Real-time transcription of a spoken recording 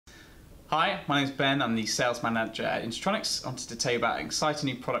Hi, my name is Ben. I'm the sales manager at Instronics. I wanted to tell you about an exciting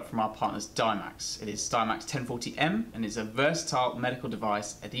new product from our partners Dymax. It is Dymax 1040M and is a versatile medical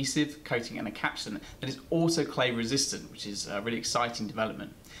device, adhesive, coating and encapsulant that is autoclave resistant, which is a really exciting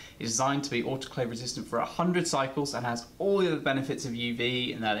development. It is designed to be autoclave resistant for 100 cycles and has all the other benefits of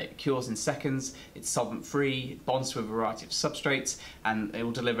UV in that it cures in seconds, it's solvent free, it bonds to a variety of substrates, and it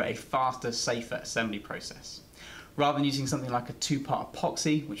will deliver a faster, safer assembly process. Rather than using something like a two-part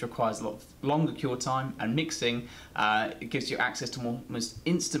epoxy, which requires a lot of longer cure time and mixing, it gives you access to almost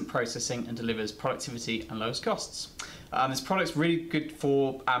instant processing and delivers productivity and lowest costs. This product's really good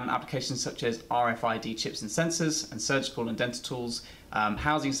for applications such as RFID chips and sensors, and surgical and dental tools,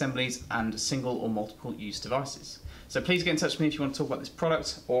 housing assemblies, and single or multiple use devices. So please get in touch with me if you want to talk about this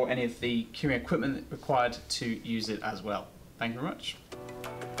product or any of the curing equipment required to use it as well. Thank you very much.